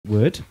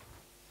word.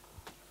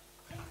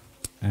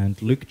 And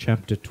Luke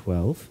chapter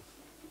 12.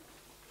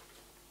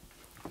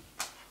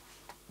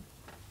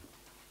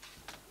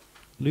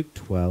 Luke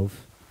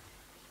 12.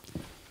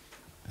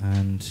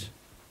 And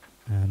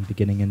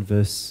beginning in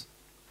verse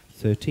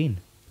 13.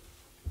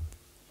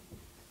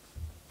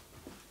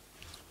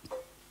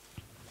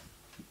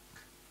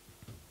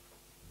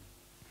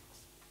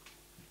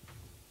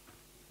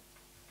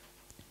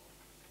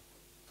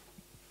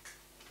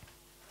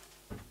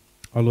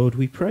 Our Lord,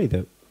 we pray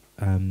that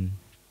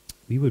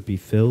we would be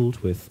filled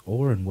with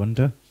awe and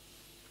wonder,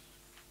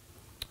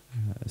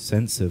 a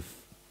sense of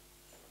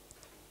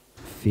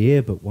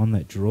fear, but one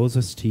that draws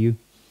us to you,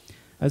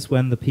 as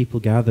when the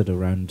people gathered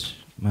around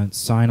Mount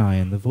Sinai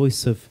and the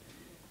voice of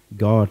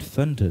God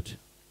thundered.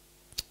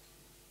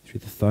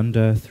 Through the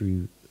thunder,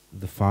 through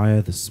the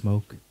fire, the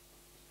smoke.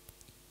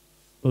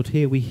 Lord,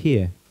 here we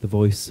hear the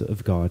voice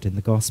of God in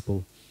the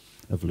Gospel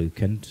of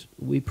Luke, and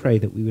we pray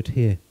that we would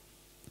hear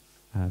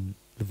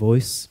the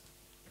voice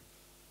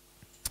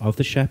of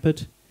the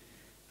shepherd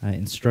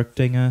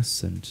instructing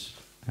us and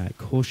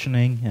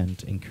cautioning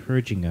and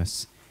encouraging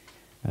us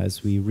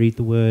as we read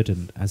the word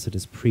and as it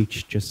is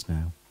preached just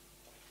now.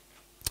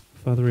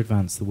 Father,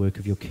 advance the work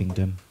of your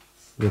kingdom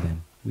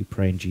within. We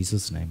pray in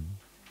Jesus' name.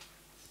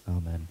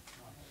 Amen.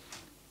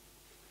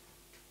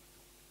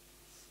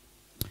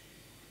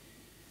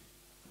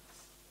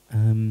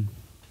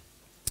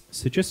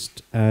 So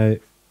just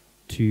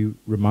to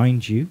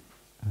remind you,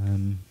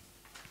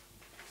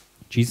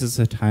 Jesus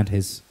had had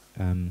his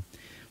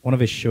one of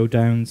his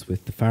showdowns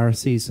with the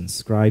Pharisees and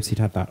scribes. He'd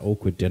had that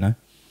awkward dinner.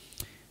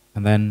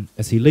 And then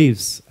as he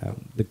leaves,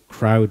 the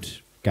crowd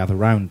gather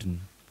round,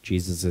 and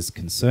Jesus is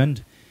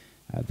concerned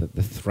that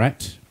the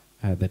threat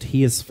that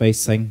he is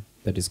facing,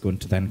 that is going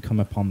to then come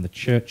upon the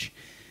church,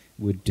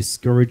 would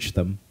discourage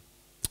them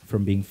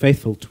from being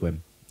faithful to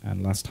him.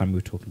 And last time we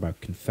were talking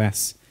about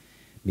confess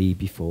me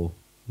before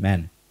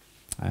men.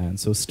 And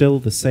so still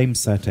the same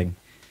setting,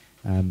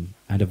 and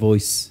a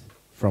voice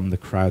from the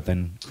crowd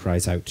then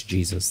cries out to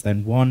Jesus.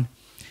 Then one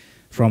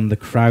from the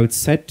crowd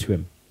said to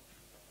him,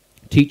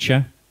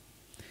 "Teacher,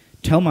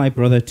 tell my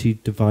brother to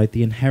divide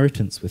the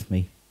inheritance with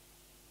me."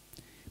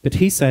 But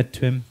he said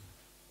to him,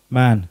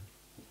 "Man,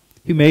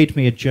 who made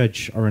me a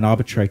judge or an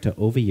arbitrator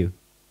over you?"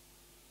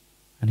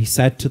 And he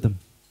said to them,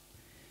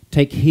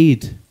 "Take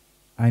heed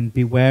and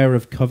beware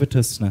of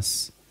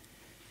covetousness,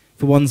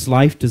 for one's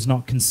life does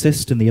not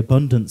consist in the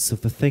abundance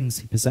of the things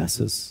he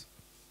possesses."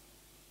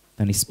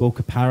 Then he spoke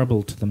a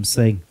parable to them,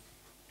 saying,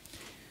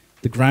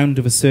 "The ground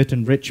of a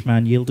certain rich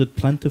man yielded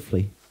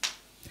plentifully.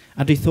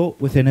 And he thought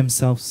within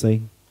himself,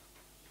 saying,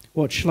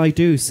 'What shall I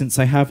do, since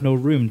I have no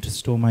room to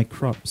store my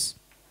crops?'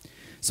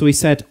 So he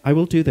said, 'I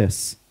will do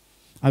this.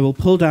 I will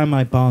pull down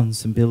my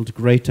barns and build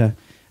greater,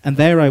 and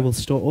there I will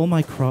store all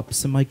my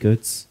crops and my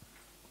goods.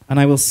 And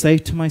I will say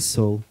to my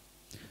soul,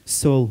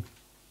 Soul,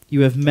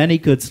 you have many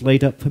goods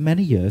laid up for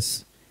many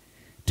years.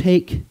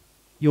 Take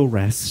your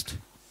rest.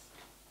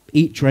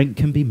 Eat, drink,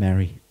 and be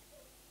merry.'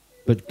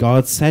 But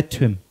God said to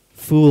him,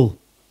 'Fool,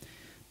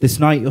 this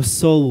night your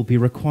soul will be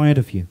required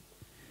of you.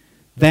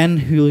 Then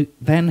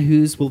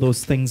whose will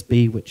those things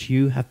be which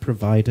you have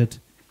provided?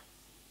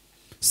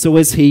 So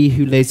is he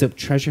who lays up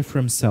treasure for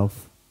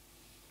himself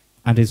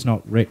and is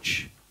not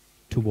rich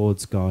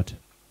towards God.'"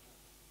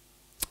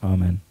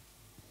 Amen.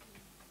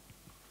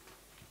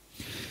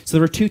 So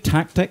there are two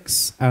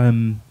tactics,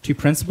 two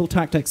principal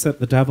tactics that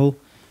the devil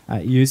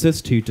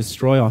uses to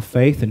destroy our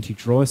faith and to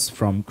draw us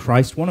from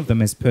Christ. One of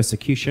them is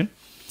persecution.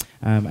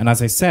 And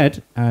as I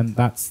said,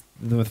 that's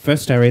the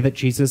first area that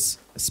Jesus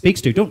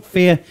speaks to. Don't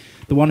fear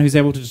the one who's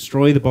able to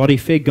destroy the body.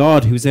 Fear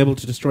God, who's able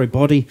to destroy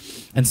body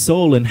and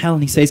soul in hell.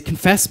 And he says,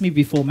 confess me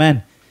before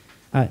men.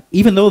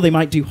 Even though they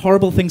might do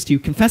horrible things to you,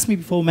 confess me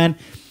before men.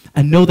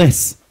 And know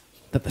this,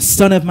 that the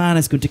Son of Man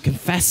is going to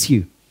confess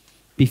you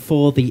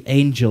before the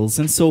angels.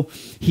 And so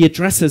he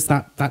addresses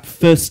that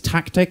first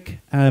tactic,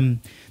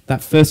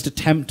 that first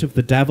attempt of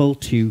the devil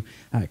to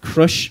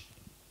crush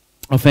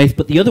our faith.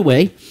 But the other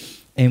way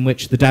in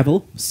which the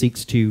devil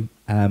seeks to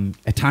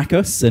attack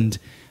us, and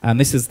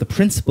this is the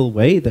principal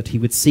way that he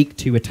would seek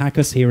to attack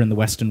us here in the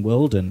Western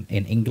world and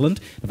in England,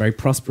 a very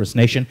prosperous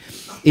nation,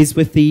 is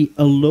with the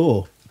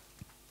allure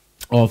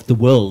of the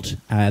world,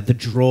 the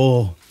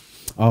draw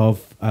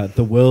of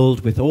the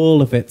world with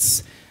all of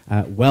its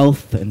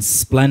wealth and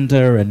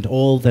splendor and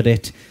all that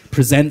it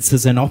presents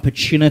as an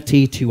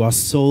opportunity to our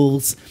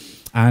souls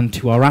and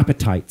to our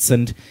appetites.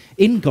 And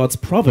in God's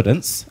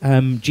providence,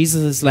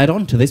 Jesus is led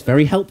on to this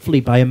very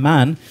helpfully by a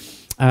man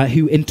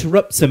who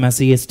interrupts him as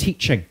he is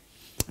teaching.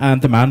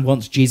 And the man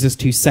wants Jesus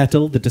to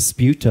settle the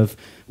dispute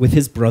with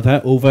his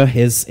brother over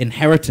his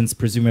inheritance.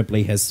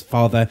 Presumably his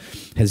father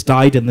has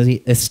died and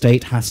the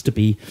estate has to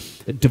be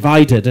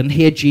divided. And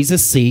here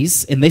Jesus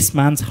sees in this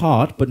man's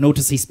heart, but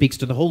notice he speaks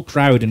to the whole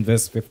crowd in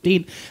verse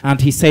 15,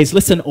 and he says,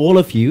 "Listen, all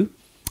of you,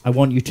 I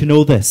want you to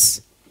know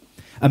this.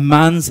 A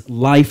man's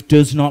life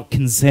does not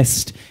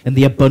consist in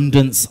the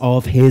abundance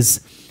of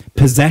his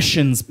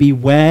possessions.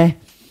 Beware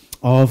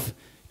of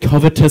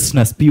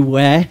covetousness.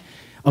 Beware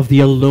of the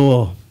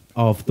allure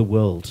of the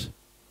world.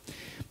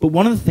 But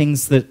one of the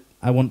things that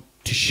I want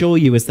to show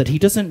you is that he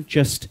doesn't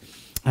just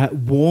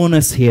warn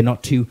us here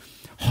not to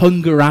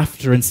hunger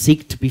after and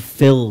seek to be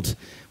filled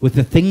with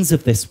the things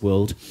of this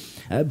world,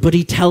 but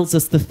he tells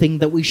us the thing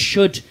that we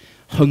should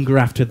hunger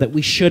after, that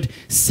we should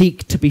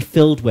seek to be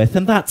filled with.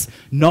 And that's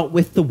not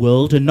with the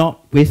world and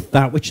not with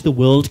that which the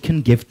world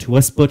can give to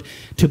us, but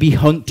to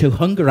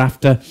hunger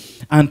after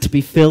and to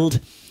be filled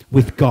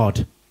with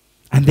God.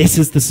 And this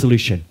is the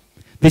solution.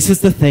 This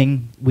is the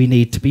thing we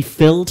need, to be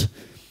filled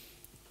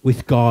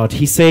with God.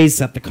 He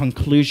says at the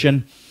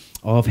conclusion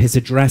of his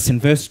address in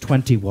verse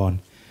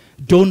 21,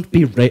 don't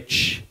be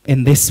rich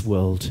in this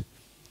world,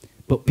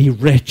 but be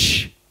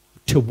rich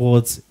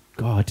towards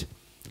God.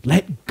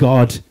 Let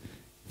God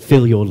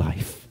fill your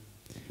life.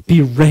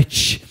 Be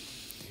rich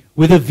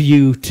with a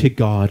view to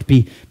God.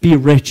 Be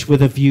rich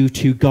with a view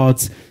to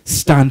God's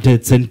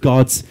standards and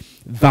God's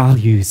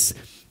values.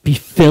 Be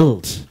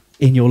filled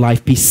in your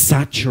life. Be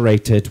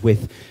saturated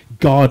with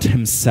God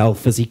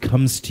himself as he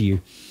comes to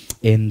you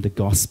in the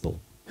gospel.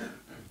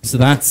 So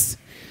that's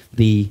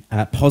the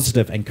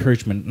positive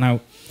encouragement.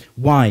 Now,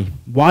 why?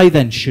 Why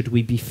then should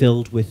we be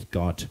filled with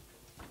God?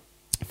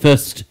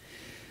 First,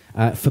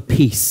 for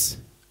peace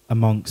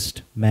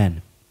amongst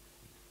men.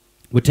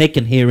 We're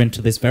taken here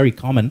into this very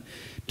common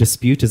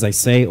dispute, as I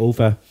say,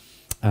 over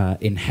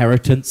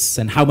inheritance.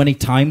 And how many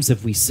times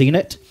have we seen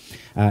it?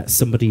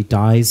 Somebody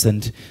dies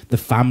and the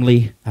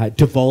family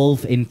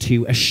devolve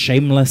into a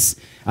shameless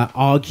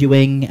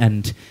arguing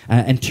and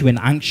into an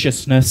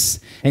anxiousness.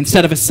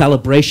 Instead of a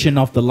celebration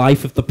of the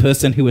life of the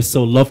person who has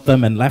so loved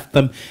them and left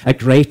them a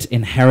great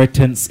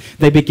inheritance,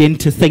 they begin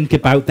to think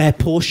about their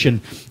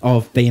portion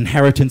of the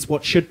inheritance.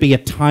 What should be a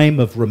time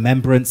of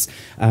remembrance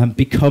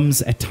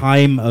becomes a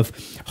time of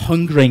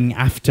hungering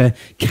after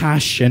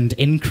cash and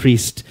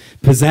increased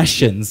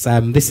possessions.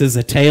 This is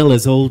a tale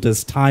as old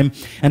as time,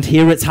 and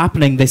here it's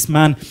happening. This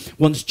man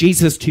wants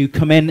Jesus to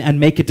come in and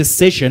make a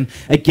decision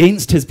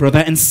against his brother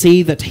and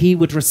see that he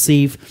would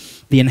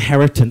receive the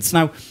inheritance.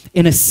 Now,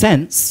 in a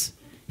sense,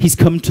 he's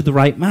come to the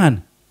right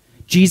man.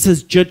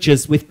 Jesus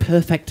judges with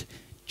perfect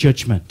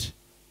judgment,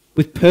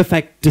 with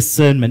perfect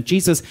discernment.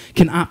 Jesus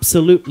can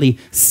absolutely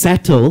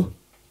settle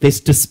this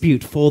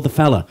dispute for the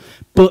fella,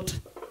 but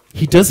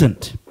he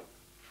doesn't.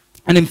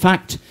 And in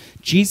fact,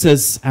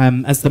 Jesus,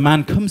 as the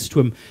man comes to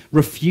him,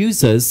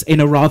 refuses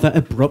in a rather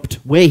abrupt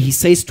way. He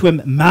says to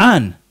him,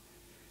 "Man."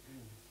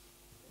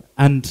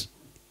 And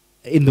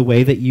in the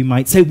way that you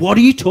might say, "What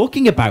are you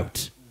talking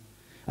about?"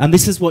 And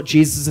this is what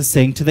Jesus is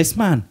saying to this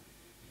man.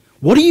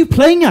 What are you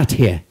playing at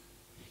here?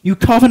 You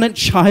covenant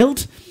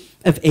child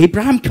of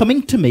Abraham,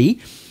 coming to me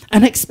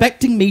and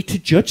expecting me to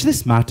judge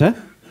this matter,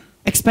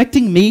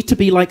 expecting me to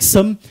be like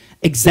some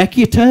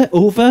executor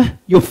over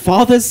your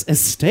father's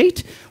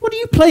estate? What are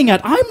you playing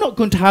at? I'm not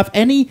going to have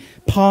any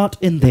part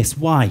in this.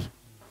 Why?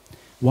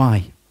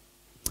 Why?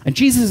 And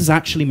Jesus is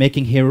actually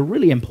making here a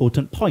really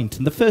important point.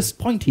 And the first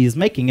point he is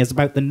making is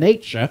about the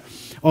nature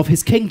of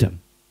his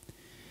kingdom.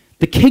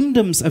 The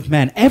kingdoms of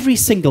men, every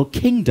single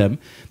kingdom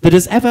that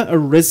has ever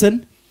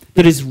arisen,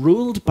 that is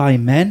ruled by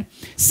men,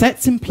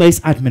 sets in place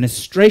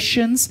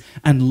administrations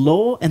and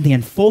law and the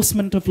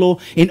enforcement of law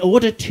in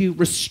order to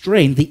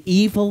restrain the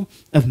evil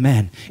of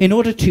men, in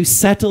order to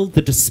settle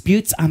the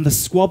disputes and the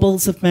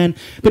squabbles of men.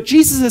 But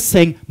Jesus is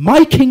saying,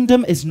 my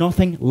kingdom is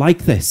nothing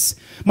like this.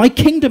 My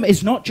kingdom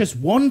is not just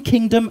one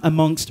kingdom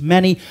amongst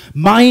many.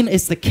 Mine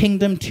is the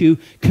kingdom to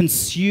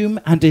consume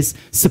and is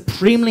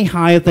supremely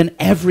higher than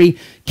every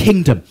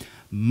kingdom.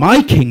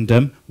 My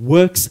kingdom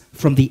works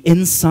from the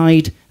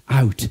inside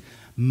out.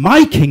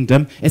 My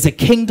kingdom is a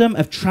kingdom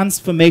of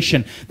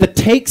transformation that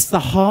takes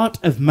the heart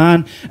of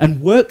man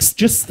and works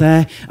just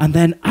there and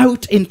then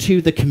out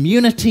into the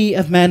community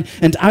of men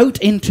and out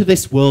into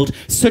this world,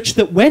 such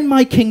that when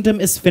my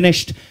kingdom is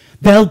finished,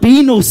 there'll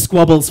be no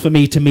squabbles for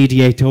me to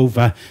mediate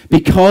over,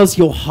 because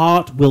your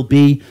heart will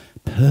be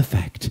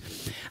perfect.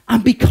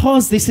 And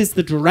because this is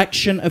the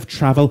direction of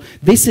travel,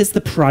 this is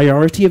the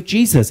priority of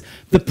Jesus,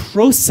 the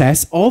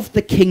process of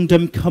the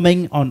kingdom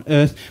coming on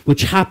earth,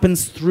 which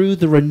happens through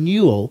the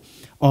renewal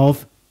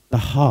of the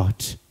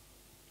heart.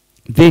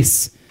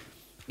 This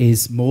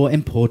is more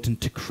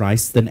important to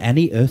Christ than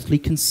any earthly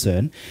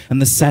concern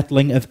and the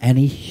settling of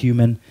any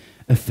human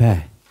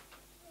affair.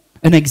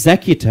 An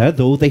executor,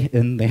 though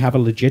they have a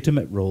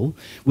legitimate role,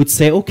 would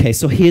say, okay,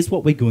 so here's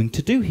what we're going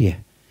to do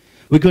here.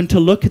 We're going to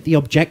look at the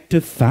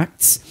objective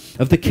facts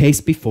of the case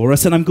before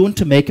us, and I'm going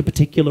to make a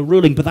particular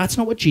ruling. But that's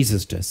not what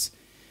Jesus does.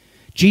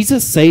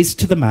 Jesus says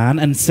to the man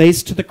and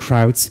says to the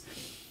crowds,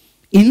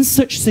 in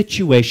such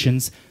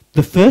situations,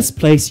 the first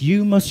place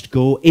you must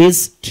go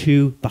is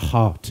to the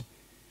heart.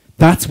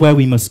 That's where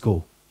we must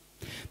go.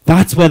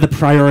 That's where the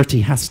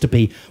priority has to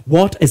be.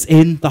 What is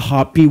in the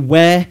heart?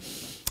 Beware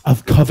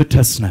of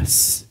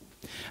covetousness.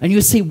 And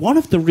you see, one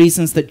of the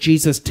reasons that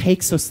Jesus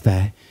takes us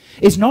there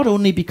is not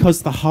only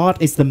because the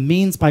heart is the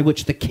means by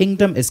which the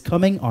kingdom is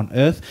coming on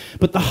earth,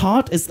 but the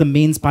heart is the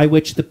means by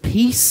which the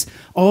peace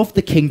of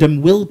the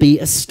kingdom will be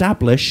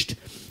established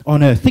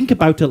on earth. Think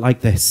about it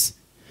like this.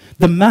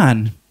 The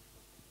man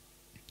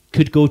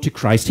could go to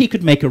Christ. He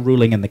could make a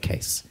ruling in the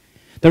case.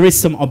 There is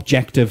some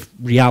objective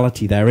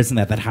reality there, isn't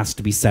there, that has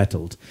to be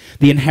settled.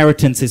 The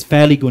inheritance is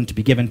fairly going to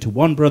be given to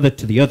one brother,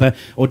 to the other,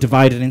 or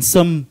divided in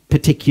some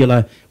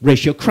particular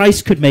ratio.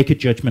 Christ could make a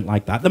judgment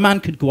like that. The man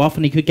could go off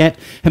and he could get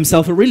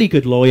himself a really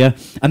good lawyer,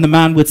 and the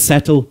man would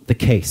settle the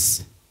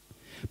case.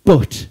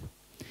 But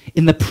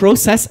in the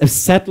process of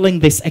settling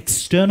this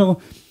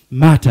external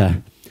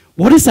matter,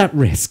 what is at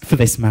risk for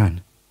this man?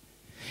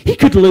 He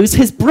could lose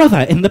his brother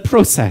in the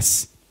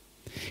process.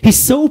 He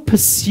so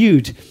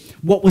pursued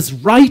what was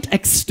right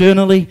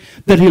externally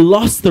that he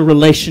lost the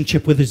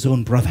relationship with his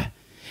own brother.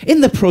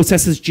 In the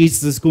process, as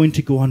Jesus is going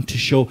to go on to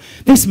show,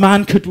 this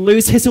man could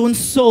lose his own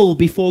soul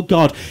before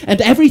God, and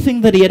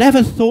everything that he had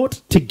ever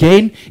thought to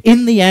gain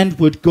in the end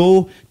would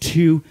go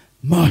to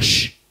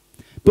mush.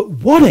 But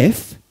what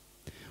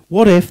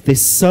if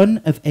this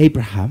son of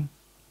Abraham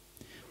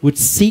would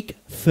seek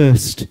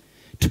first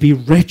to be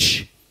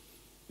rich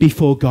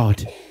before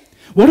God?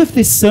 What if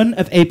this son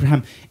of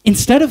Abraham,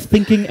 instead of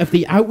thinking of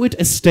the outward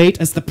estate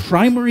as the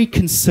primary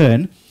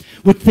concern,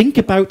 would think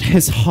about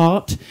his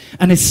heart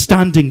and his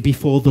standing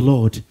before the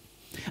Lord?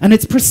 And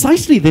it's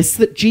precisely this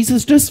that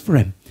Jesus does for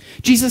him.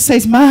 Jesus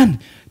says,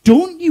 man,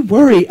 don't you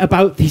worry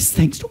about these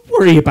things. Don't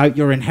worry about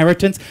your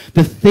inheritance.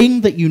 The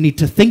thing that you need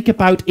to think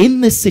about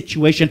in this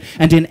situation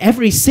and in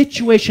every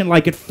situation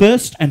like it,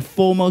 first and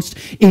foremost,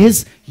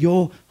 is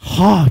your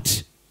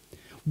heart.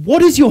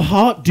 What is your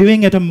heart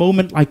doing at a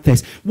moment like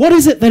this? What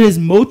is it that is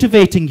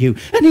motivating you?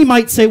 And he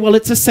might say, well,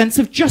 it's a sense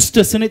of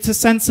justice and it's a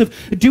sense of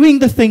doing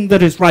the thing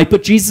that is right.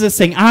 But Jesus is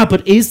saying,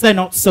 but is there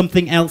not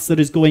something else that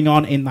is going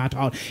on in that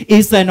heart?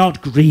 Is there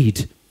not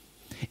greed?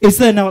 Is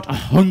there not a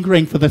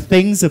hungering for the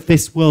things of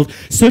this world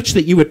such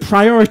that you would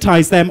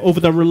prioritize them over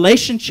the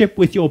relationship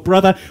with your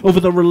brother, over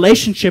the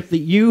relationship that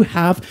you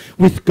have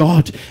with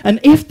God? And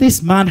if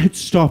this man had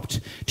stopped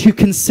to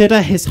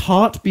consider his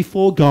heart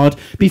before God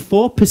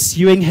before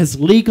pursuing his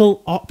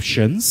legal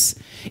options,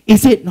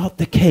 is it not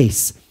the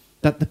case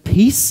that the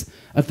peace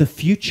of the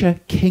future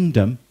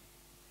kingdom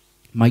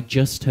might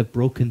just have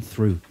broken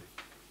through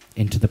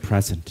into the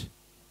present?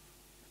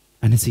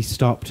 And as he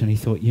stopped and he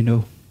thought,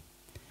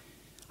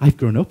 I've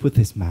grown up with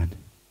this man.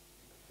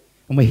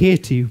 And we're here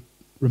to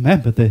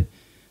remember the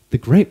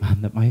great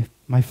man that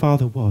my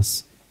father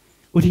was.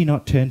 Would he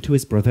not turn to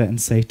his brother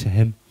and say to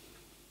him,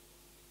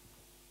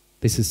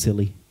 this is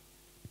silly.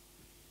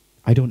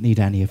 I don't need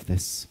any of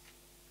this.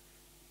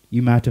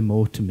 You matter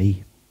more to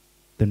me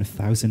than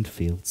 1,000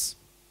 fields.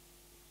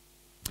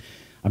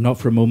 I'm not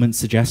for a moment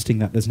suggesting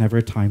that there's never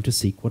a time to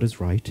seek what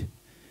is right.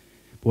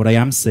 But what I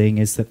am saying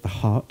is that the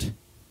heart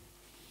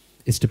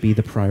is to be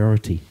the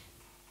priority.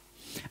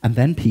 And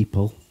then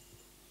people,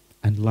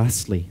 and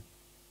lastly,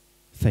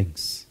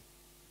 things.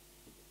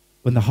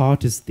 When the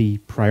heart is the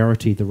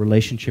priority, the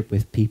relationship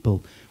with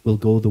people will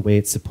go the way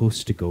it's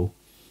supposed to go.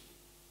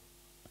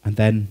 And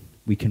then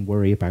we can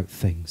worry about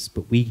things.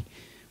 But we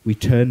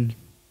turn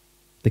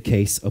the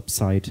case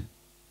upside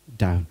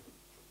down.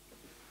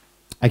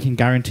 I can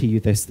guarantee you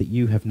this, that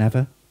you have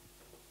never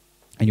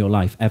in your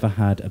life ever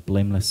had a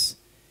blameless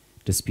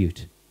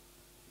dispute.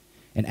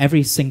 In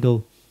every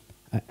single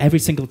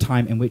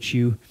time in which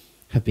you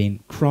have been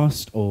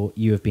crossed, or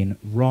you have been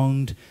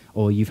wronged,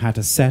 or you've had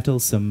to settle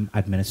some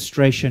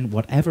administration,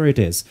 whatever it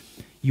is,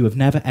 you have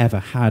never ever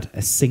had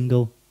a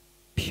single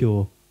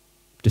pure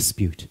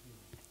dispute.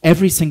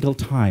 Every single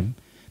time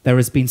there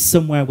has been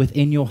somewhere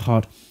within your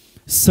heart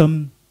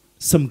some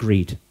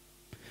greed,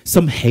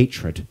 some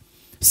hatred,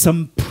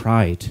 some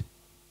pride.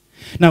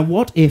 Now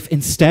what if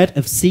instead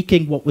of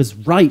seeking what was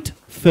right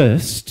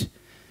first,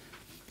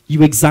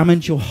 you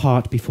examined your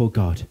heart before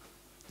God?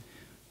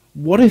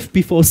 What if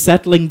before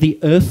settling the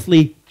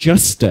earthly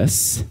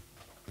justice,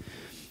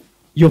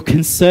 your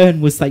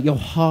concern was that your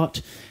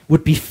heart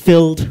would be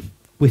filled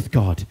with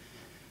God?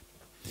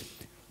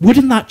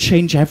 Wouldn't that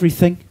change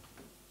everything?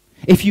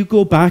 If you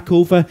go back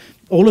over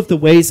all of the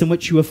ways in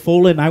which you have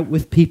fallen out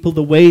with people,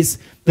 the ways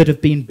that have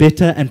been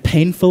bitter and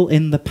painful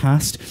in the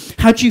past,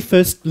 had you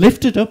first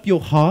lifted up your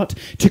heart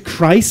to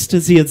Christ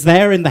as he is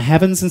there in the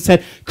heavens and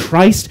said,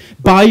 Christ,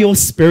 by your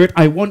Spirit,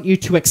 I want you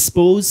to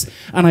expose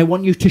and I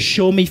want you to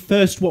show me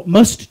first what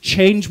must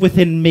change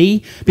within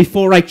me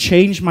before I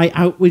change my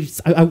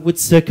outward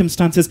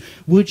circumstances,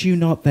 would you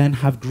not then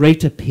have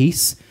greater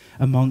peace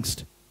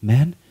amongst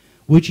men?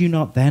 Would you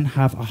not then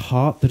have a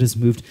heart that has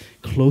moved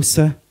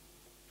closer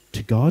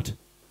to God?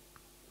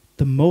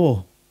 The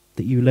more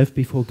that you live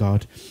before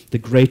God, the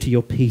greater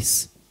your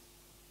peace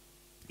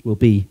will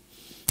be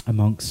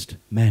amongst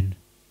men.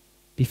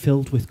 Be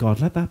filled with God.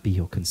 Let that be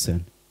your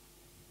concern.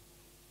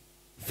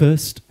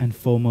 First and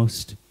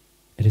foremost,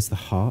 it is the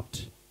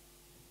heart.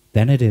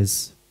 Then it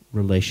is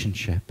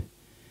relationship.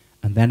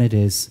 And then it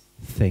is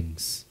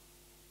things.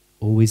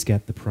 Always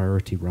get the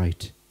priority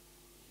right.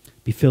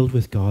 Be filled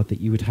with God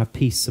that you would have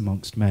peace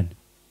amongst men.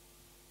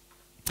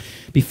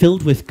 Be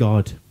filled with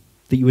God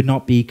that you would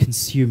not be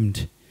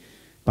consumed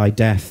by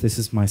death. This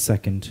is my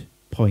second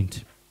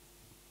point.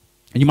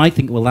 And you might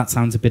think, well, that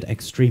sounds a bit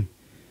extreme.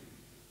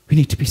 We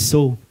need to be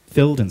so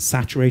filled and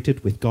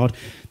saturated with God,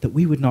 that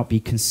we would not be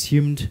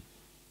consumed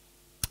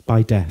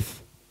by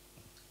death.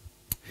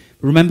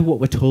 Remember what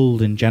we're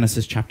told in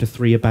Genesis chapter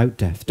 3 about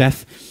death.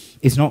 Death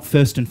is not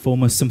first and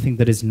foremost something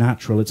that is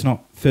natural. It's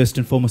not first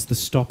and foremost the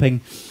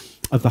stopping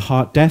of the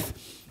heart. Death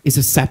is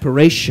a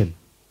separation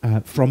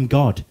from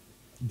God.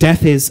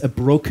 Death is a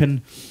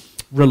broken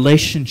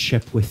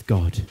relationship with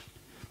God.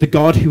 The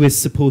God who is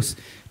supposed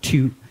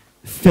to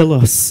fill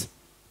us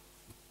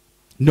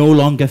no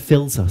longer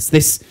fills us.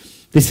 This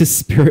is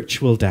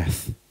spiritual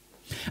death.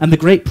 And the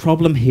great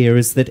problem here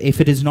is that if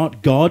it is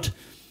not God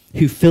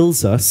who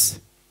fills us,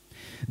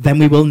 then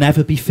we will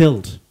never be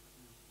filled.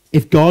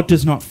 If God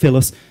does not fill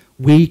us,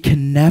 we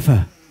can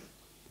never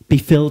be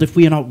filled. If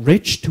we are not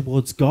rich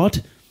towards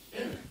God,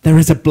 there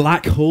is a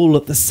black hole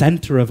at the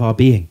center of our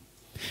being.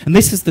 And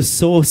this is the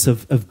source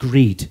of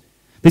greed.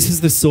 This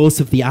is the source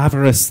of the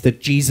avarice that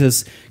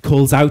Jesus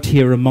calls out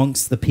here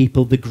amongst the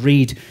people, the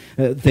greed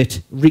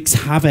that wreaks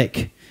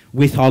havoc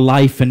with our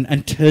life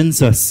and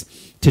turns us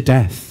to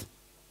death.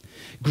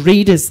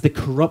 Greed is the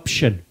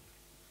corruption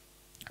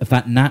of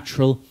that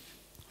natural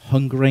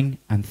hungering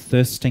and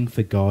thirsting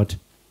for God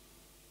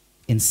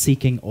in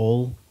seeking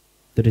all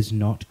that is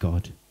not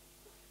God.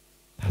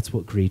 That's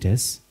what greed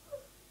is.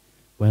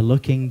 We're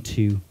looking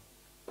to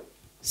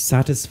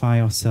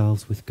satisfy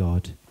ourselves with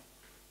God,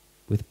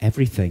 with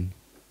everything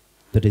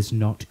that is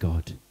not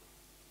God.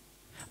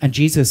 And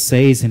Jesus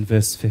says in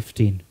verse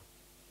 15,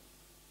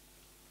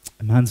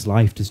 a man's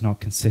life does not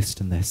consist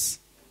in this.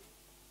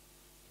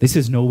 This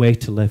is no way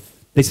to live.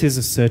 This is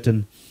a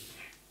certain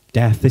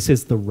death. This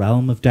is the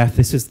realm of death.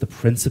 This is the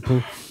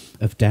principle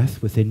of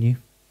death within you.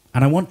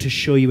 And I want to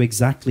show you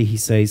exactly, he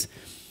says,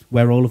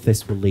 where all of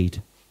this will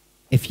lead.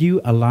 If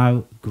you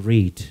allow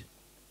greed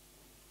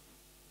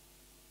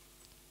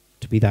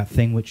to be that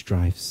thing which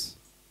drives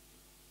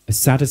a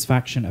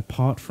satisfaction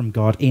apart from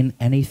God in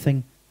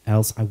anything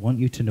else, I want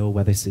you to know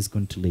where this is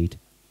going to lead.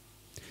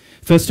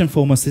 First and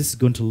foremost, this is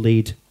going to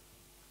lead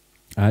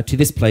to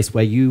this place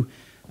where you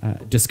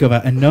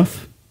discover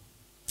enough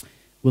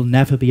will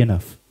never be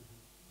enough.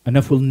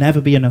 Enough will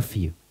never be enough for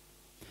you.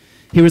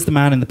 Here is the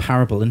man in the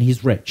parable, and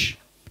he's rich.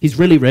 He's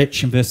really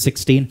rich in verse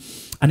 16,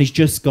 and he's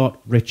just got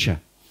richer.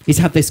 He's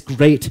had this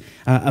great,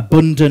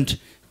 abundant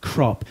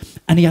crop,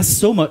 and he has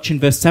so much in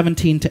verse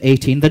 17 to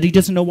 18 that he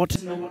doesn't know what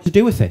to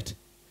do with it.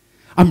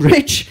 I'm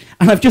rich,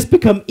 and I've just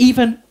become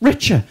even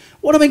richer.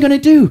 What am I going to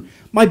do?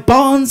 My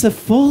barns are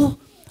full.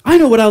 I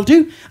know what I'll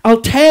do.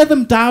 I'll tear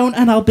them down,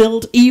 and I'll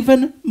build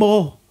even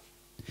more.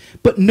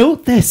 But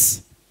note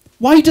this.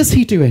 Why does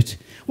he do it?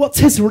 What's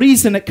his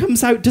reason? It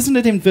comes out, doesn't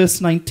it, in verse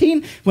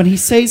 19, when he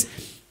says,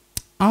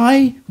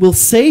 I will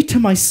say to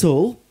my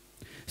soul,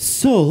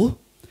 soul,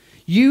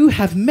 you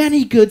have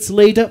many goods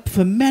laid up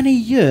for many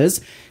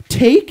years.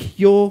 Take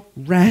your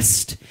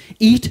rest,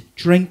 eat,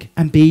 drink,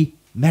 and be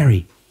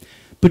merry.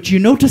 But you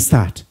notice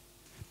that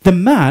the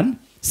man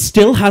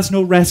still has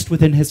no rest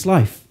within his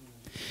life.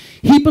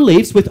 He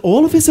believes with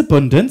all of his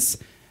abundance,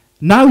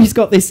 now he's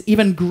got this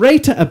even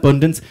greater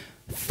abundance,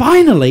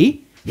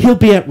 finally he'll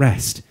be at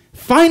rest.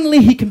 Finally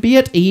he can be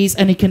at ease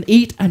and he can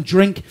eat and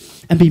drink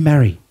and be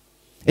merry.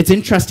 It's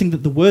interesting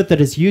that the word that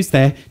is used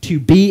there, to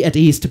be at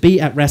ease, to be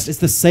at rest, is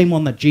the same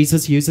one that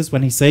Jesus uses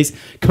when he says,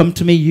 come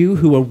to me, you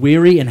who are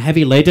weary and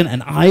heavy laden,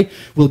 and I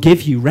will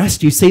give you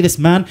rest. You see, this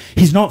man,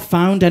 he's not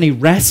found any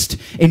rest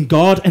in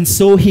God, and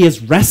so he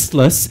is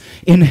restless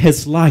in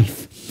his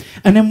life.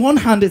 And on one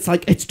hand,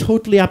 it's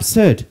totally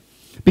absurd,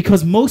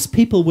 because most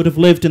people would have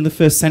lived in the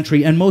first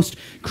century, and most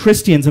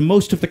Christians and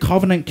most of the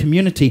covenant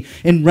community,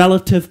 in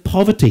relative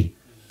poverty.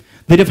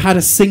 They'd have had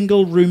a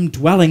single room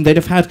dwelling. They'd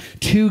have had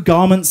 2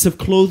 garments of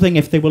clothing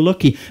if they were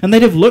lucky. And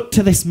they'd have looked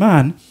to this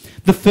man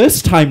the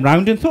first time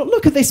round and thought,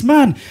 look at this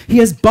man. He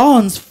has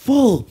barns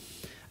full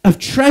of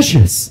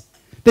treasures.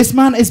 This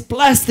man is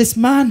blessed. This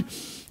man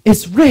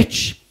is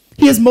rich.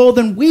 He has more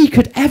than we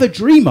could ever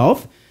dream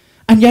of.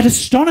 And yet,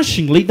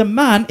 astonishingly, the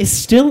man is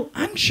still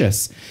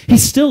anxious.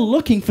 He's still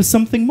looking for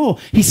something more.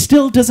 He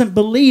still doesn't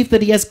believe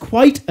that he has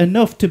quite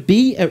enough to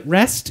be at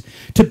rest,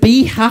 to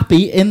be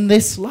happy in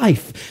this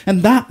life.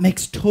 And that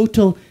makes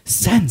total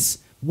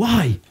sense.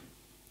 Why?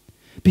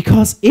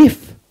 Because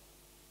if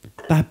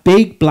that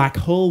big black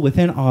hole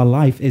within our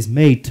life is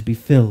made to be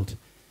filled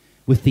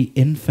with the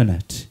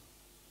infinite,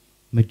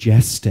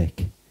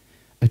 majestic,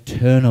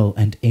 eternal,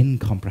 and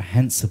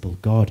incomprehensible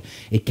God,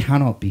 it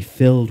cannot be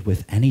filled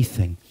with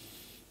anything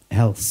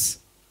else.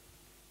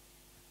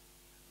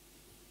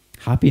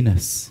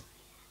 Happiness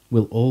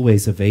will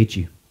always evade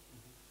you.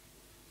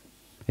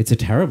 It's a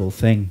terrible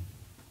thing,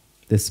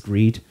 this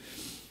greed.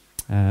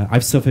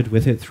 I've suffered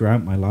with it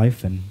throughout my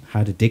life and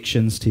had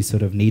addictions to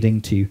sort of needing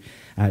to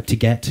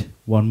get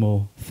one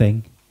more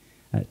thing,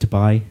 to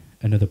buy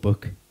another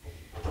book,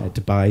 to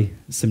buy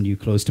some new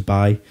clothes, to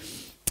buy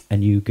a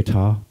new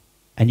guitar.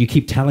 And you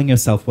keep telling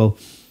yourself, well,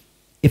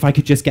 if I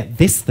could just get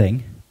this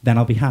thing, then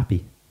I'll be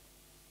happy.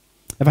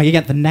 If I can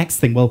get the next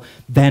thing, well,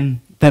 then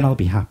I'll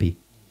be happy.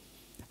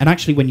 And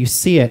actually, when you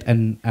see it,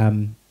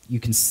 and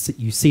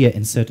you see it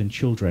in certain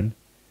children,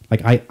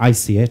 Like I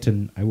see it,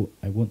 and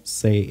I won't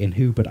say in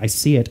who, but I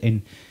see it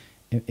in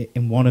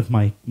one of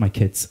my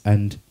kids.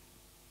 And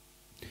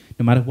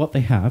no matter what they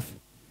have,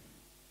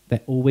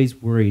 they're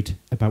always worried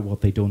about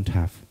what they don't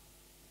have.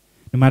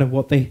 No matter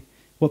what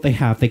they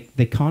have,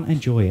 they can't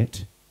enjoy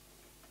it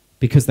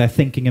because they're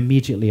thinking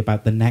immediately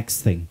about the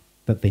next thing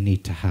that they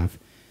need to have.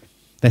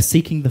 They're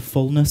seeking the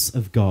fullness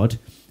of God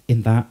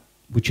in that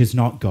which is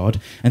not God,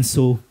 and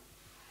so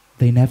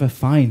they never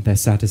find their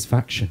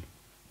satisfaction.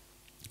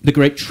 The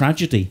great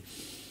tragedy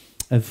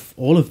of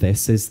all of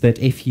this is that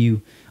if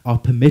you are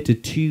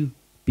permitted to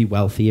be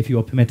wealthy, if you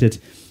are permitted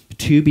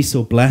to be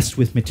so blessed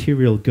with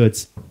material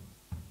goods,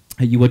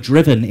 you are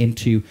driven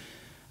into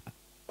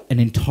an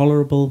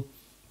intolerable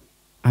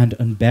and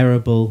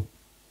unbearable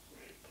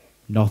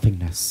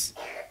nothingness.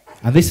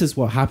 And this is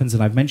what happens,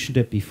 and I've mentioned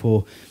it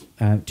before,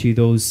 to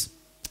those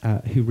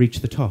who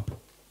reach the top.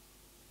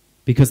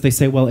 Because they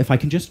say, well, if I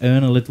can just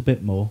earn a little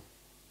bit more,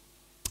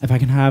 if I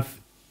can have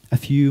a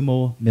few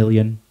more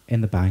million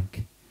in the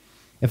bank,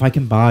 if I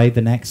can buy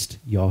the next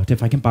yacht,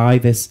 if I can buy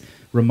this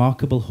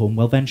remarkable home,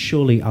 well, then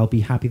surely I'll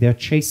be happy. They're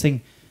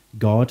chasing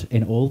God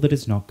in all that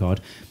is not God.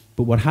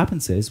 But what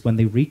happens is when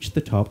they reach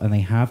the top and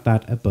they have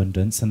that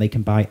abundance and they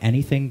can buy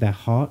anything their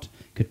heart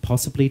could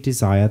possibly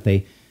desire,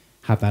 they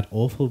have that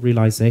awful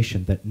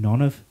realization that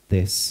none of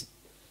this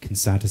can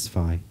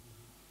satisfy.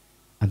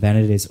 And then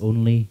it is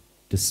only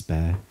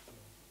despair.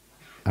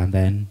 And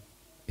then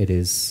it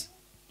is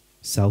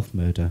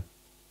self-murder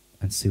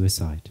and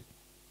suicide.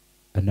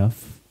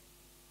 Enough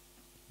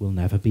will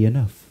never be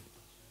enough.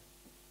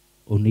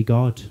 Only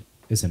God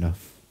is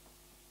enough.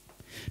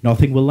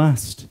 Nothing will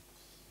last.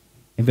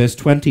 In verse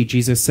 20,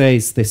 Jesus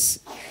says this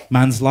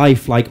man's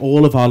life, like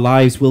all of our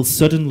lives, will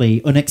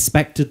suddenly,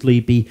 unexpectedly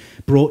be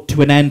brought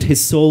to an end.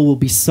 His soul will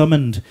be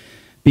summoned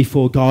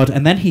before God.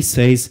 And then he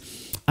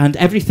says, and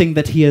everything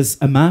that he has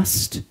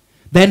amassed,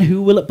 then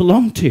who will it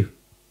belong to?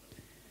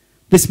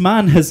 This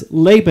man has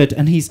labored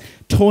and he's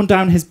torn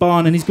down his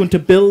barn and he's going to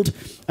build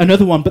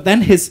another one. But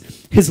then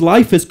his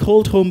life is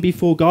called home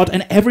before God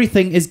and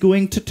everything is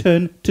going to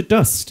turn to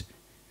dust.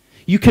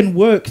 You can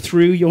work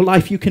through your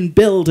life. You can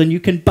build and you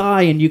can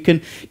buy and you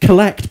can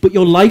collect. But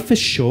your life is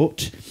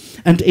short.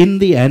 And in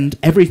the end,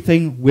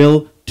 everything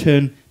will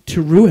turn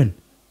to ruin.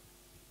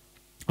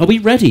 Are we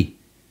ready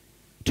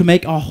to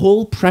make our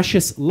whole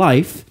precious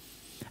life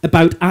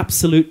about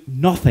absolute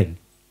nothing?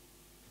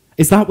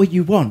 Is that what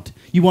you want?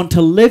 You want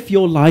to live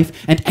your life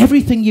and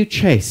everything you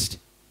chased,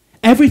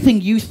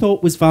 everything you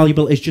thought was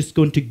valuable is just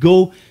going to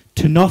go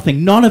to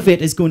nothing. None of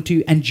it is going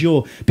to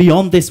endure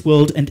beyond this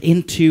world and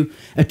into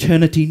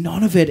eternity.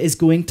 None of it is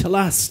going to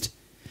last.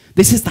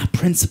 This is that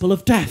principle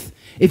of death.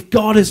 If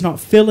God is not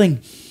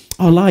filling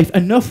our life,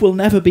 enough will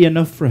never be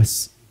enough for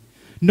us.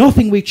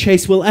 Nothing we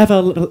chase will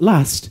ever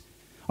last.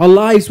 Our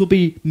lives will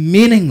be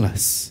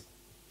meaningless.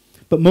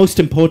 But most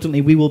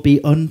importantly, we will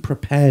be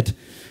unprepared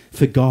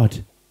for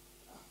God.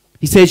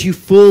 He says, you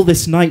fool,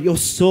 this night your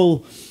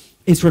soul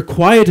is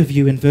required of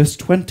you in verse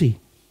 20.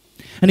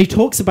 And he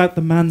talks about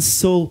the man's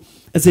soul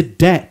as a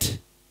debt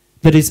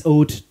that is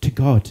owed to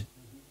God.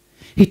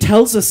 He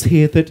tells us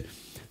here that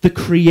the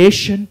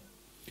creation,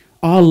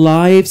 our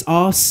lives,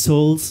 our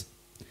souls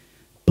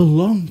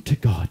belong to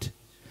God.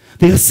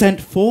 They are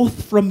sent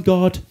forth from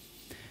God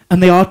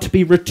and they are to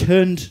be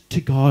returned to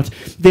God.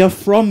 They are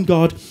from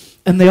God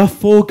and they are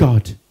for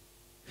God.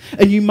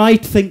 And you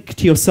might think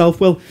to yourself,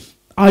 well,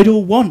 I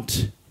don't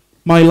want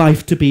my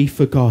life to be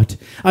for God.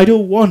 I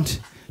don't want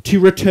to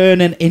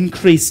return an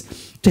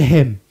increase to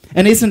him.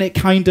 And isn't it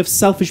kind of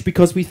selfish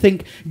because we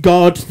think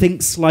God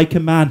thinks like a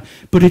man,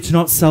 but it's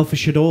not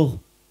selfish at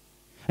all.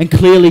 And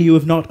clearly you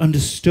have not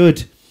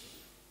understood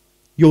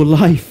your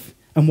life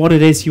and what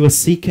it is you are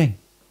seeking.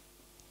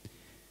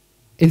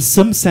 In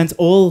some sense,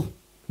 all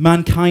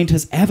mankind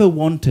has ever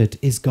wanted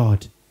is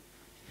God.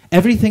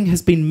 Everything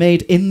has been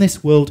made in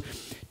this world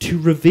to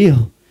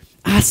reveal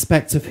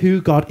aspects of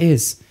who God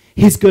is.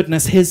 His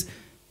goodness, his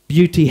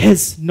beauty,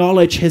 his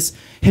knowledge,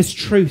 his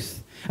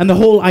truth. And the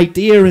whole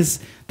idea is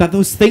that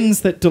those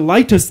things that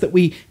delight us, that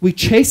we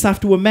chase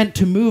after, were meant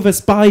to move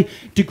us by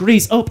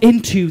degrees up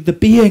into the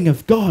being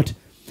of God.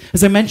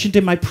 As I mentioned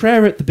in my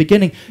prayer at the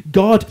beginning,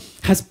 God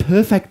has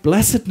perfect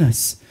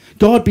blessedness.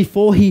 God,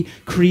 before he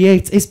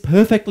creates, is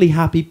perfectly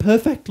happy,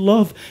 perfect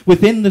love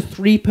within the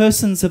three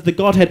persons of the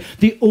Godhead.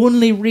 The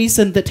only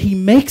reason that he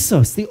makes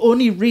us, the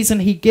only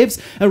reason he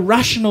gives a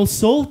rational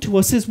soul to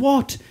us is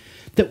what?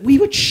 That we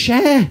would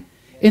share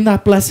in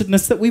that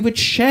blessedness, that we would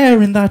share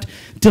in that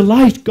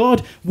delight.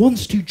 God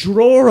wants to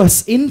draw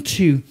us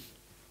into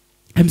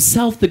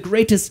himself. The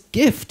greatest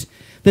gift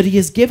that he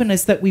has given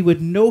is that we would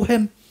know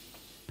him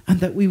and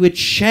that we would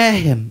share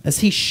him as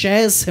he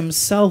shares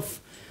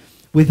himself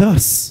with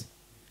us.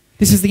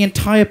 This is the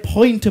entire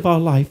point of our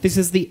life. This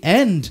is the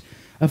end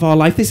of our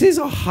life. This is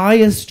our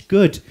highest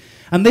good.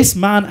 And this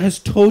man has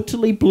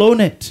totally blown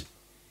it.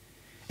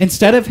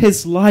 Instead of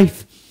his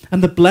life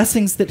and the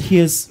blessings that he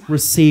has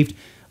received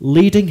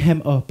leading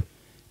him up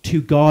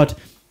to God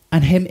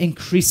and him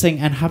increasing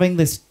and having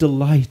this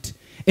delight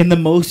in the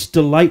most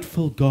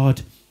delightful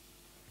God,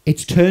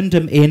 It's turned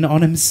him in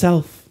on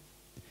himself.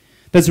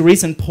 There's a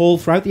reason Paul,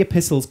 throughout the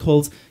epistles,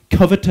 calls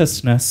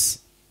covetousness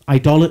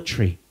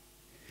idolatry.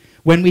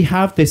 When we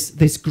have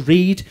this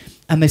greed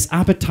and this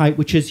appetite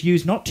which is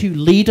used not to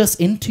lead us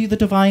into the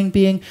divine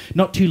being,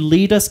 not to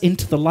lead us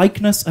into the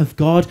likeness of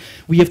God,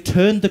 we have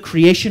turned the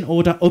creation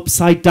order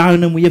upside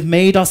down and we have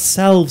made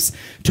ourselves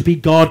to be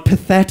God,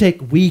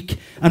 pathetic, weak,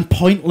 and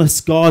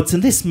pointless gods.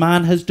 And this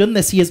man has done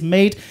this. He has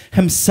made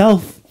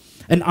himself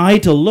an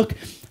idol. Look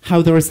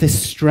how there is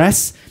this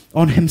stress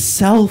on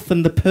himself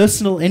and the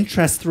personal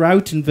interest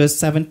throughout in verse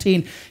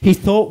 17. He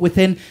thought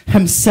within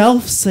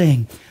himself,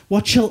 saying,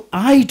 "What shall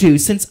I do,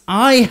 since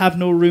I have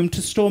no room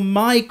to store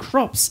my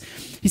crops?"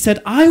 He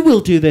said, "I will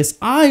do this.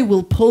 I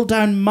will pull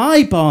down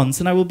my barns,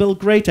 and I will build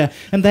greater,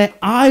 and there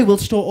I will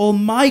store all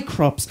my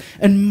crops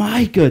and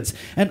my goods.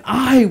 And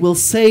I will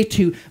say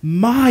to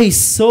my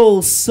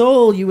soul,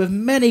 soul, you have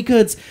many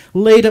goods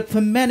laid up for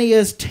many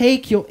years.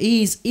 Take your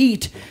ease,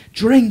 eat,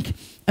 drink,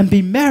 and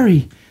be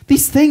merry."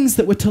 These things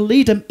that were to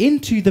lead him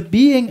into the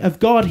being of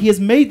God, he has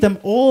made them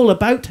all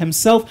about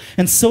himself,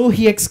 and so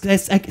he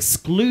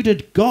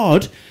excluded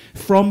God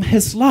from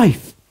his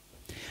life.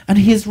 And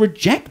he has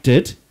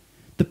rejected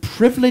the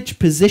privileged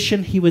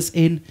position he was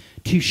in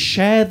to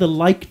share the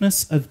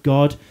likeness of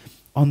God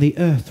on the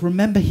earth.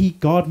 Remember,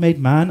 God made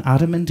man,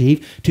 Adam and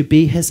Eve, to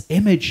be his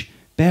image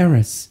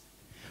bearers.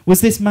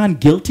 Was this man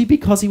guilty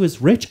because he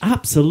was rich?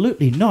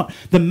 Absolutely not.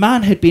 The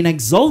man had been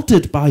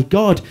exalted by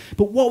God,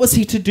 but what was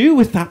he to do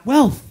with that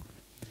wealth?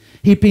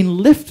 He'd been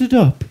lifted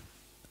up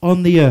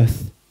on the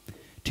earth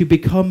to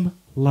become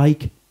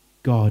like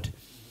God.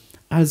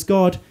 As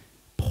God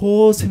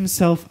pours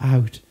himself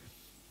out,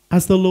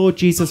 as the Lord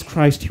Jesus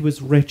Christ, who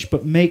was rich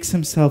but makes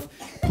himself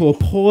poor,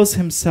 pours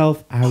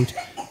himself out,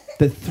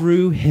 that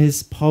through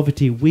his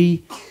poverty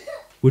we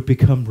would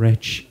become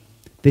rich.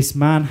 This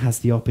man has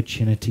the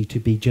opportunity to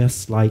be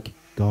just like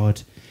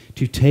God,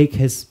 to take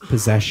his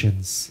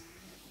possessions,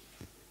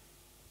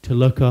 to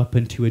look up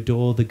and to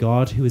adore the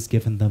God who has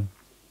given them,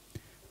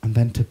 and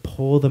then to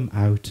pour them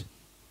out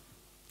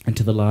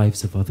into the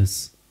lives of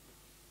others.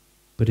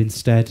 But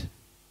instead,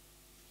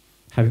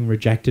 having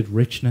rejected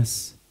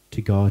richness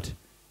to God,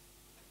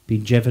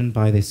 being driven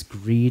by this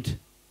greed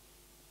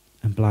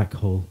and black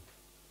hole,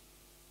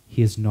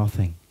 he has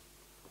nothing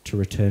to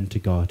return to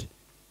God.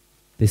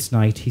 This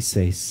night he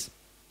says,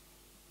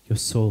 your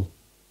soul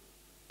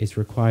is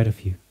required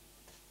of you.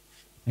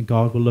 And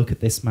God will look at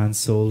this man's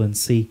soul and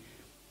see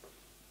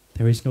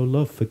there is no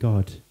love for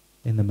God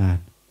in the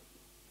man.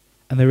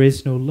 And there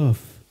is no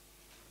love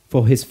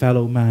for his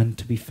fellow man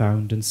to be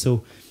found. And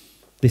so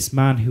this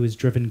man who has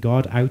driven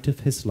God out of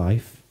his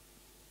life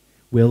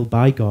will,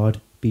 by God,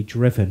 be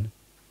driven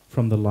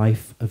from the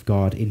life of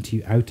God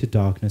into outer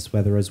darkness,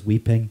 where there is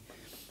weeping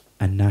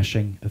and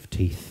gnashing of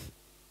teeth.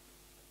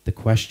 The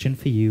question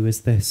for you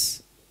is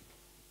this: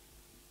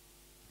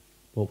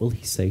 what will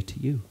he say to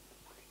you?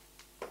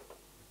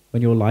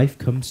 When your life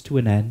comes to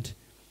an end,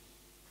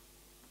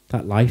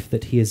 that life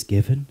that he has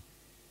given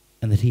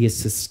and that he is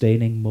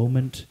sustaining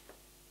moment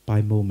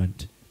by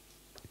moment,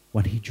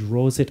 when he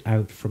draws it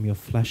out from your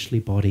fleshly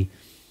body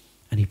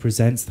and he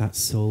presents that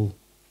soul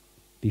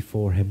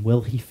before him,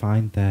 will he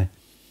find there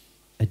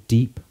a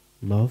deep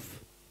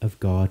love of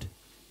God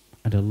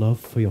and a love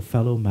for your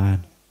fellow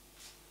man?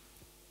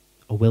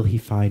 Or will he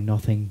find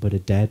nothing but a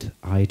dead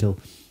idol,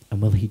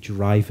 and will he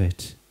drive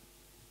it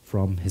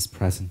from his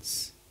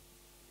presence?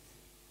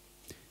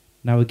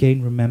 Now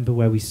again, remember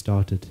where we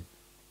started.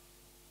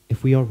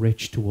 If we are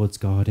rich towards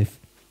God,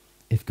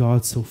 if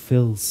God so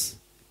fills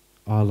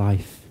our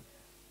life,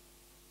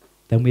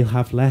 then we'll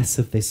have less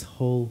of this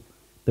hole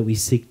that we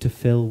seek to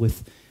fill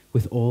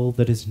with all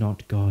that is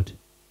not God.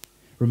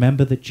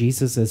 Remember that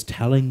Jesus is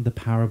telling the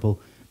parable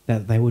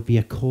that there would be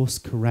a course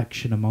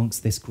correction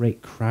amongst this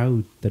great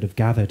crowd that have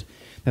gathered.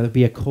 There would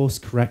be a course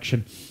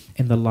correction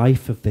in the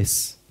life of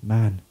this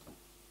man.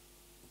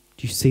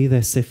 Do you see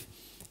this?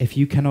 If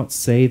you cannot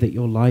say that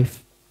your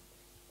life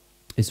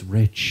is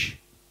rich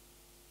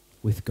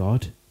with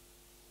God,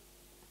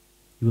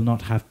 you will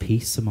not have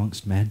peace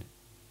amongst men,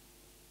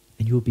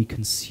 and you will be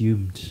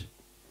consumed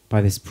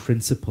by this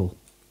principle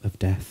of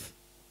death.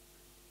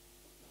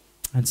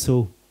 And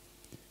so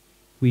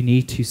we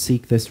need to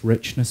seek this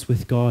richness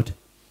with God.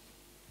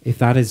 If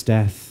that is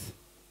death,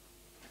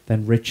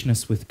 then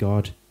richness with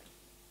God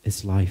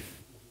is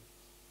life.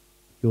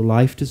 Your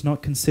life does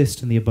not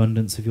consist in the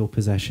abundance of your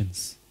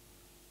possessions.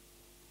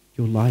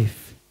 Your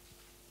life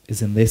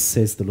is in this,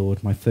 says the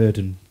Lord, my third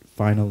and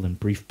final and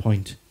brief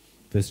point,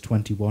 verse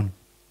 21.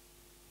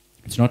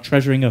 It's not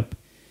treasuring up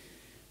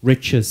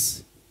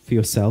riches for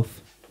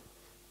yourself,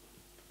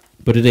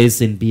 but it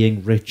is in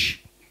being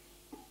rich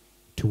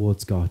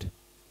towards God.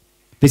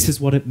 This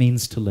is what it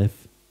means to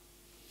live.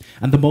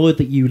 And the more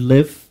that you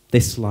live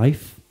this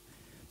life,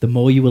 the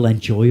more you will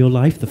enjoy your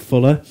life, the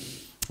fuller,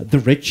 the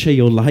richer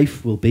your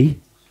life will be.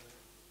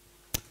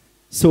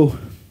 So,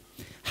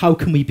 how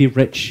can we be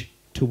rich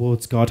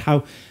towards God?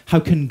 How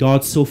can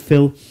God so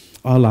fill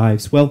our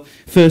lives? Well,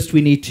 first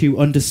we need to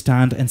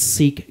understand and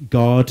seek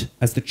God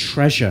as the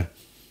treasure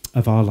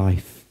of our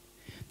life.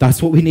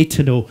 That's what we need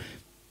to know.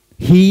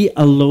 He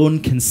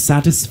alone can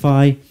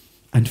satisfy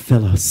and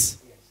fill us.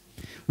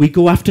 We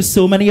go after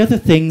so many other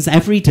things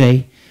every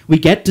day. We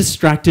get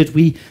distracted.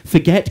 We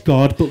forget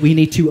God, but we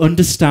need to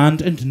understand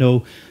and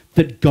know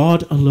that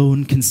God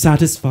alone can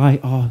satisfy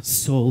our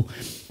soul.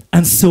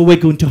 And so we're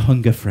going to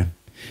hunger for him.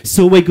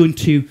 So we're going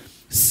to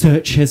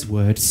search his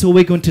word. So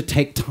we're going to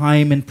take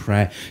time in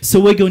prayer. So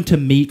we're going to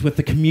meet with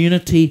the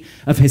community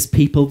of his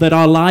people, that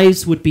our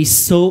lives would be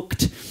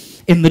soaked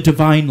in the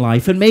divine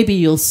life. And maybe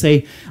you'll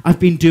say, I've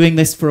been doing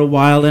this for a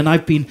while and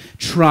I've been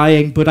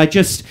trying, but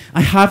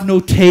I have no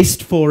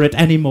taste for it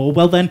anymore.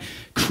 Well, then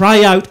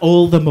cry out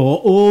all the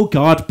more, oh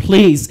God,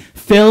 please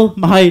fill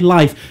my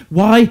life.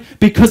 Why?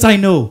 Because I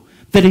know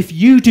that if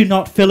you do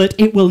not fill it,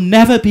 it will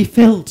never be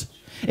filled.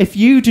 If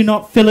you do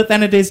not fill it,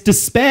 then it is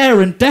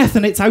despair and death,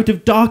 and it's out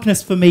of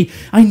darkness for me.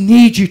 I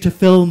need you to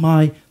fill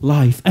my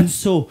life. And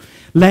so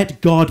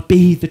let God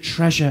be the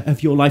treasure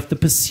of your life, the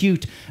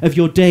pursuit of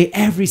your day,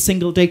 every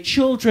single day.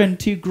 Children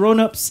to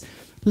grown-ups,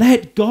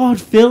 let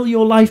God fill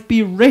your life.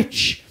 Be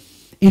rich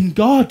in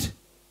God.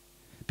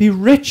 Be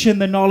rich in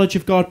the knowledge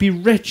of God. Be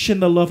rich in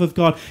the love of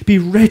God. Be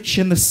rich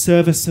in the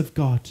service of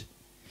God.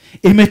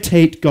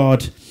 Imitate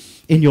God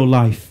in your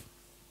life.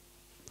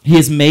 He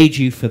has made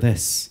you for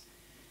this.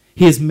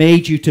 He has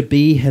made you to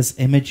be his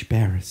image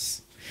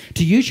bearers.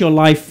 To use your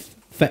life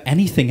for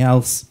anything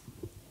else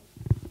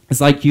is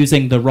like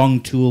using the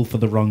wrong tool for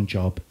the wrong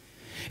job.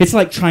 It's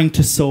like trying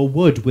to saw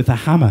wood with a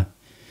hammer.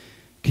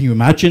 Can you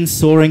imagine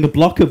sawing a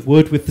block of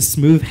wood with the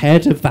smooth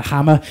head of the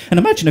hammer? And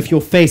imagine if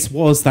your face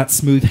was that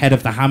smooth head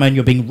of the hammer and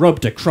you're being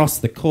rubbed across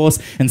the coarse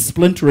and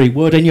splintery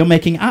wood and you're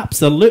making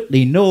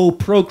absolutely no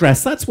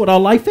progress. That's what our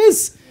life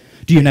is.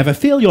 Do you never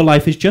feel your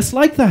life is just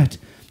like that?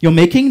 You're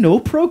making no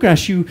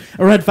progress. You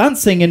are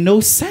advancing in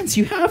no sense.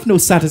 You have no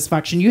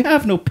satisfaction. You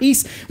have no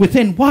peace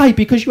within. Why?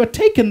 Because you are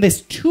taking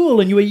this tool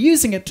and you are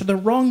using it to the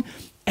wrong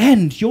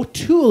end. Your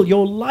tool,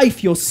 your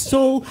life, your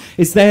soul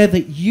is there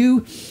that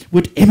you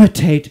would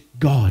imitate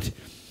God,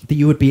 that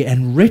you would be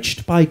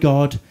enriched by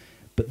God,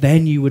 but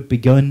then you would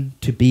begin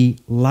to be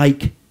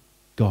like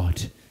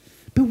God.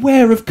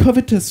 Beware of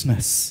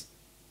covetousness.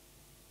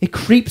 It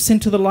creeps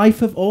into the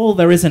life of all.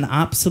 There is an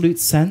absolute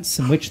sense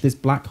in which this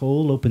black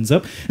hole opens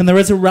up, and there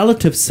is a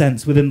relative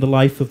sense within the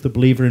life of the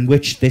believer in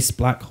which this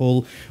black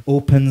hole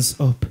opens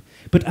up.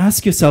 But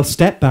ask yourself,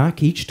 step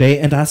back each day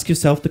and ask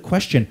yourself the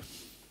question,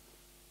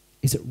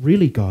 is it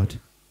really God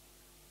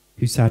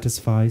who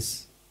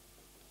satisfies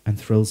and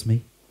thrills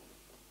me?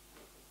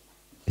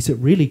 Is it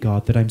really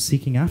God that I'm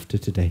seeking after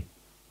today?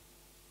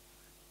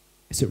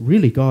 Is it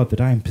really God that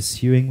I am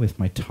pursuing with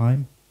my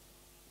time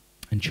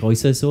and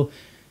choices? Or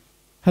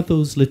have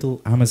those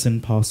little Amazon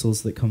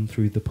parcels that come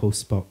through the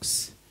post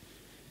box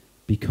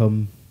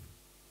become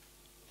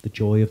the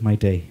joy of my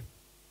day?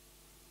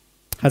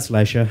 Has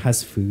leisure,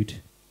 has food,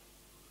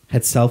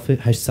 has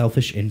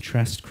selfish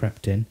interest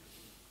crept in?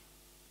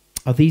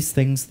 Are these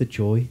things the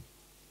joy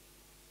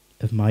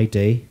of my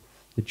day,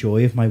 the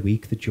joy of my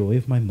week, the joy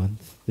of my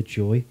month, the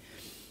joy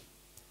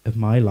of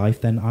my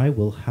life? Then I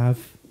will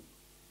have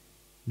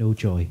no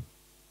joy.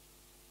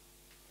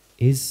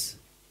 Is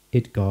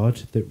it God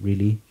that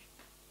really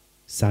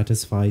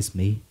satisfies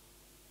me?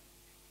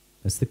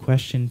 That's the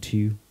question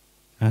to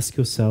ask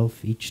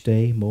yourself each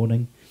day,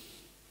 morning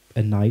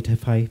and night.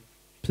 If I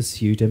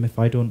pursued him, if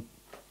I don't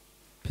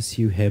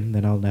pursue him,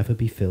 then I'll never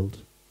be filled.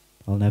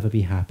 I'll never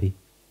be happy.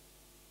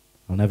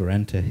 I'll never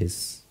enter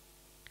his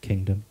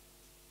kingdom.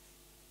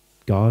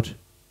 God,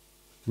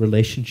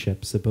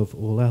 relationships above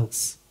all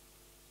else.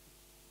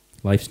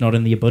 Life's not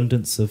in the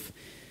abundance of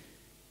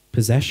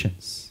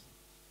possessions,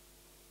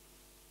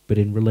 but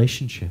in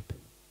relationship.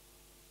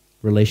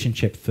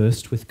 Relationship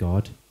first with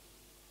God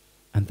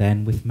and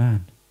then with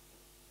man.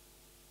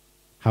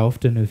 How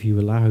often have you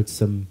allowed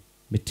some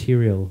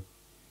material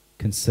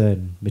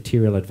concern,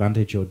 material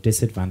advantage or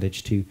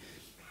disadvantage to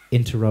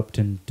interrupt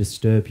and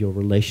disturb your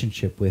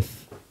relationship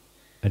with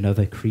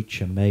another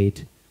creature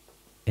made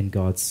in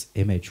God's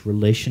image?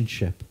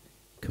 Relationship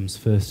comes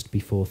first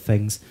before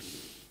things.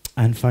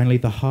 And finally,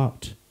 the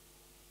heart.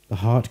 The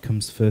heart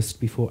comes first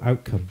before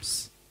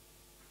outcomes.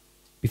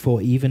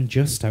 Before even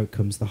just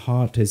outcomes, the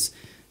heart is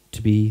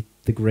to be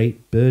the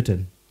great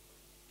burden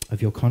of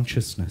your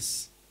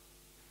consciousness.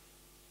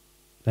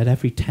 Let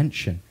every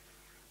tension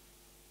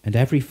and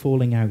every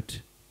falling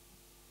out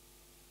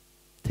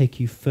take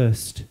you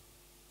first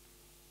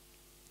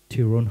to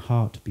your own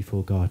heart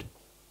before God.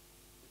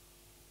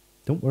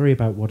 Don't worry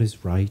about what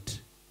is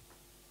right.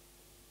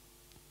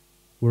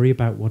 Worry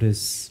about what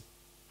is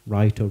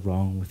right or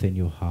wrong within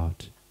your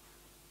heart.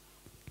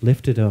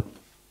 Lift it up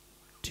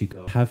to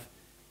God. Have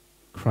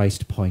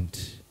Christ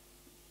point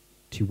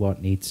to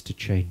what needs to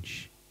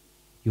change.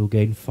 You'll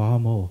gain far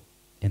more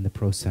in the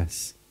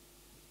process.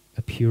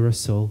 A purer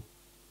soul,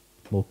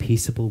 more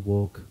peaceable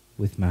walk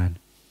with man.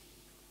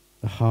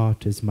 The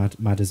heart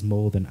matters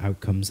more than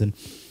outcomes. And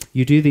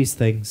you do these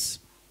things,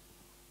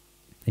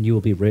 and you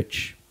will be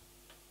rich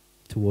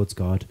towards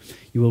God.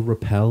 You will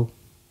repel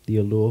the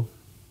allure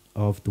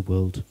of the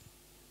world,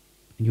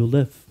 and you'll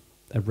live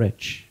a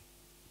rich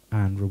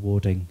and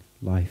rewarding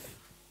life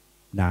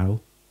now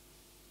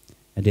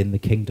and in the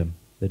kingdom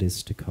that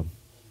is to come.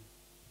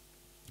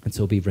 And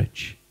so be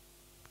rich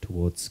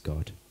towards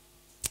God.